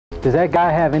Does that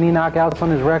guy have any knockouts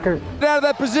on his record? Out of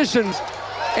that position.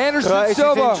 Anderson Curtis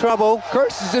Silva. is in trouble.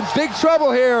 Curtis is in big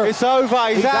trouble here. It's over.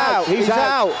 He's out. He's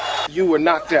out. You were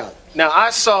knocked out. Now, I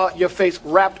saw your face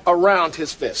wrapped around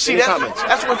his fist. See,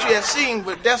 that's what you have seen,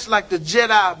 but that's like the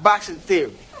Jedi boxing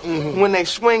theory. When they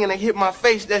swing and they hit my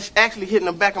face, that's actually hitting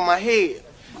the back of my head.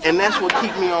 And that's what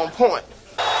keeps me on point.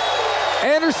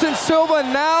 Anderson Silva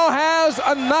now has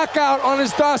a knockout on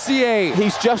his dossier.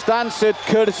 He's just answered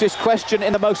Curtis's question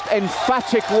in the most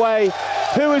emphatic way.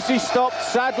 Who has he stopped?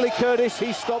 Sadly, Curtis,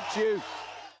 he stopped you.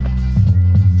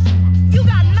 You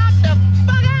got knocked the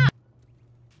fuck out.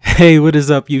 Hey, what is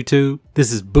up, YouTube?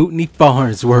 This is Bootney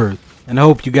FarnsWorth, and I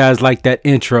hope you guys like that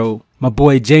intro. My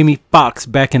boy Jamie Foxx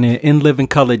back in the In Living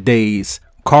Color days.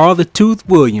 Carl the Tooth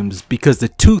Williams, because the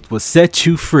tooth will set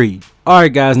you free.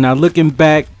 Alright guys, now looking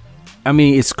back, I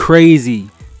mean, it's crazy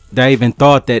that I even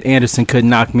thought that Anderson could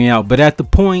knock me out. But at the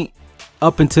point,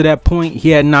 up until that point, he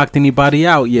hadn't knocked anybody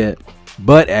out yet.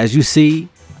 But as you see,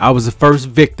 I was the first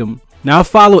victim. Now, I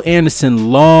followed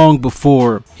Anderson long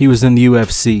before he was in the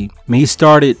UFC. I mean, he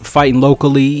started fighting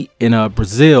locally in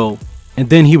Brazil, and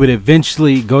then he would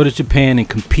eventually go to Japan and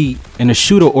compete in a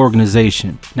judo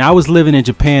organization. Now, I was living in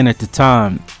Japan at the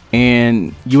time,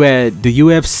 and you had the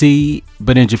UFC,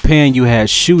 but in Japan you had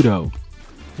judo.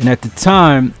 And at the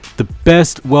time, the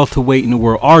best welterweight in the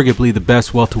world, arguably the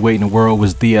best welterweight in the world,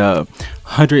 was the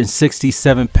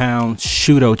 167-pound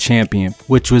judo champion,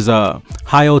 which was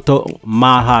Hayato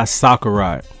Maha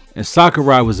Sakurai. And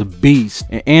Sakurai was a beast,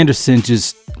 and Anderson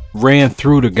just ran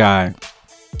through the guy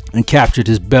and captured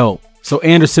his belt. So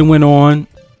Anderson went on.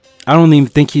 I don't even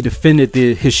think he defended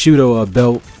his judo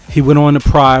belt. He went on to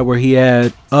Pride, where he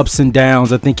had ups and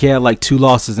downs. I think he had like 2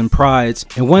 losses in Prides,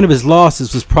 and one of his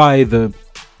losses was probably the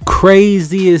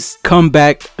craziest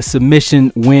comeback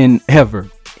submission win ever.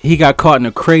 He got caught in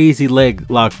a crazy leg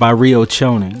lock by Ryo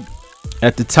Chonin.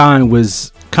 At the time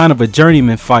was kind of a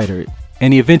journeyman fighter,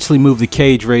 and he eventually moved to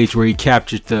Cage Rage, where he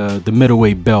captured the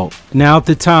middleweight belt. Now at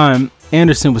the time,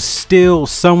 Anderson was still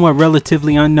somewhat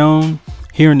relatively unknown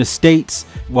here in the States.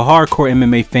 Well, hardcore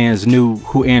MMA fans knew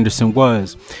who Anderson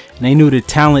was, and they knew the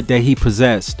talent that he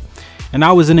possessed. And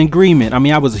I was in agreement. I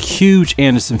mean, I was a huge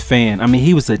Anderson fan. I mean,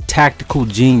 he was a tactical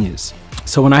genius.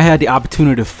 So when I had the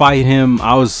opportunity to fight him,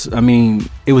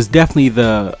 it was definitely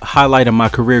the highlight of my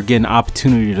career, getting the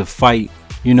opportunity to fight,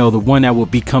 you know, the one that will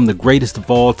become the greatest of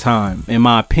all time, in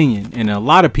my opinion, and a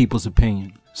lot of people's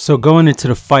opinion. So going into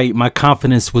the fight, my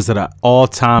confidence was at an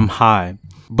all-time high.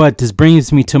 But this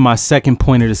brings me to my second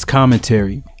point of this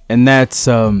commentary, and that's,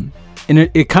 and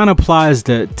it kind of applies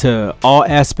to all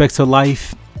aspects of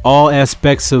life, all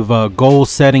aspects of goal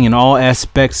setting, and all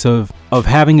aspects of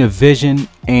having a vision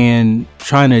and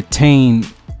trying to attain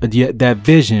that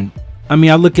vision. I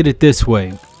mean, I look at it this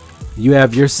way. You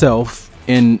have yourself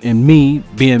and me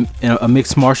being a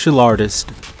mixed martial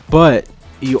artist, but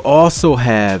you also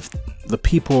have the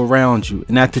people around you.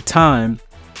 And at the time,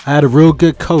 I had a real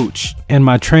good coach, and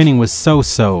my training was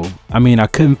so-so. I mean, I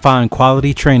couldn't find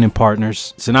quality training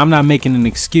partners. So I'm not making an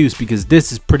excuse, because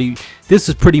this is pretty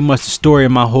much the story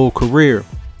of my whole career.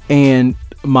 And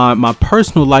my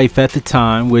personal life at the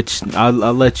time, which I'll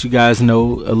let you guys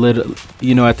know a little,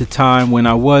 you know, at the time when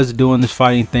I was doing this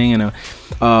fighting thing, and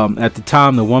at the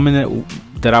time the woman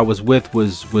that I was with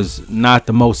was not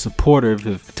the most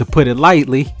supportive, to put it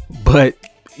lightly. But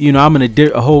you know, I'm in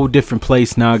a whole different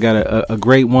place now. I got a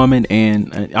great woman,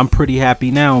 and I'm pretty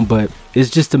happy now. But it's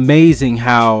just amazing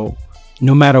how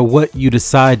no matter what you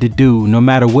decide to do, no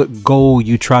matter what goal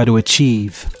you try to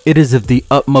achieve, it is of the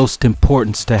utmost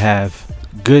importance to have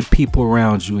good people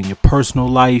around you in your personal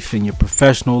life, in your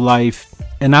professional life.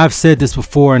 And I've said this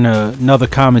before in another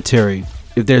commentary.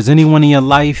 If there's anyone in your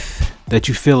life that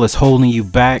you feel is holding you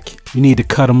back, you need to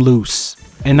cut them loose.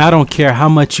 And I don't care how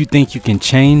much you think you can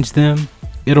change them,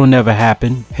 it'll never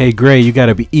happen. Hey Gray, you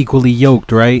gotta be equally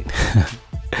yoked, right?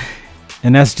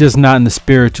 And that's just not in the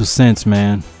spiritual sense,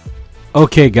 man.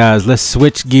 Okay guys, let's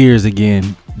switch gears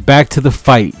again. Back to the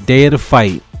fight, day of the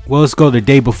fight. Well, let's go the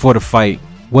day before the fight.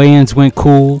 Weigh-ins went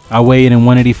cool. I weighed in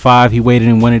 185, he weighed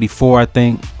in 184, I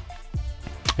think.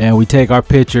 And we take our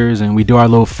pictures and we do our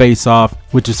little face-off,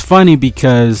 which is funny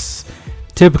because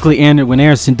typically when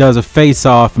Anderson does a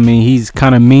face-off, I mean, he's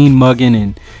kind of mean mugging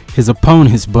and his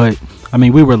opponents, but I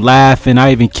mean, we were laughing.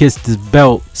 I even kissed his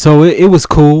belt. So it was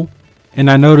cool. And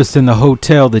I noticed in the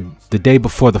hotel the day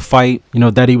before the fight, you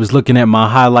know, that he was looking at my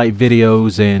highlight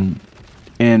videos, and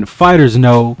fighters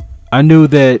know, I knew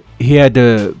that he had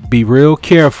to be real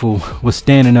careful with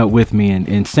standing up with me,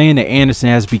 and saying that Anderson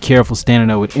has to be careful standing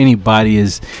up with anybody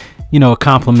is, you know, a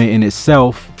compliment in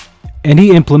itself. And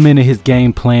he implemented his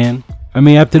game plan. I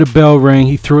mean, after the bell rang,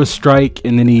 he threw a strike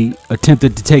and then he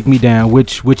attempted to take me down,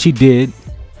 which he did.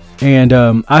 And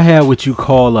I had what you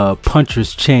call a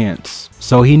puncher's chance.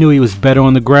 So he knew he was better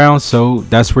on the ground, so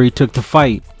that's where he took the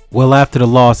fight. Well, after the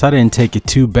loss, I didn't take it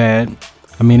too bad.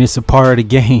 I mean, it's a part of the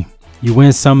game. You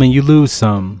win some and you lose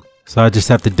some. So I just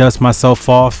have to dust myself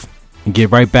off and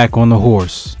get right back on the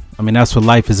horse. I mean, that's what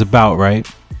life is about, right?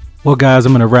 Well, guys,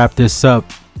 I'm going to wrap this up.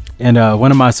 And one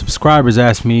of my subscribers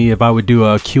asked me if I would do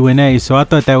a Q&A. So I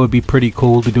thought that would be pretty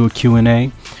cool to do a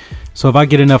Q&A. So if I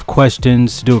get enough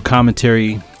questions to do a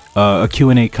commentary, a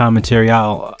Q&A commentary,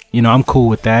 I'm cool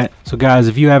with that. So guys,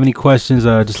 if you have any questions,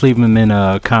 just leave them in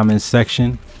a comment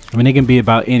section. I mean, they can be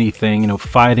about anything,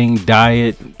 fighting,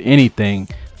 diet, anything.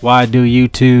 Why I do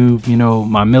YouTube,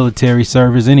 my military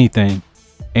service, anything.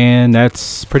 And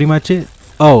that's pretty much it.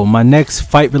 Oh, my next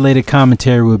fight related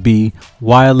commentary would be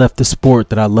why I left the sport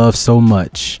that I love so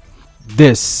much.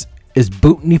 This is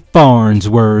Bootney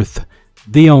FarnsWorth,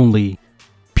 the only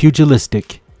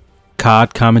pugilistic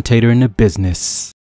COD commentator in the business.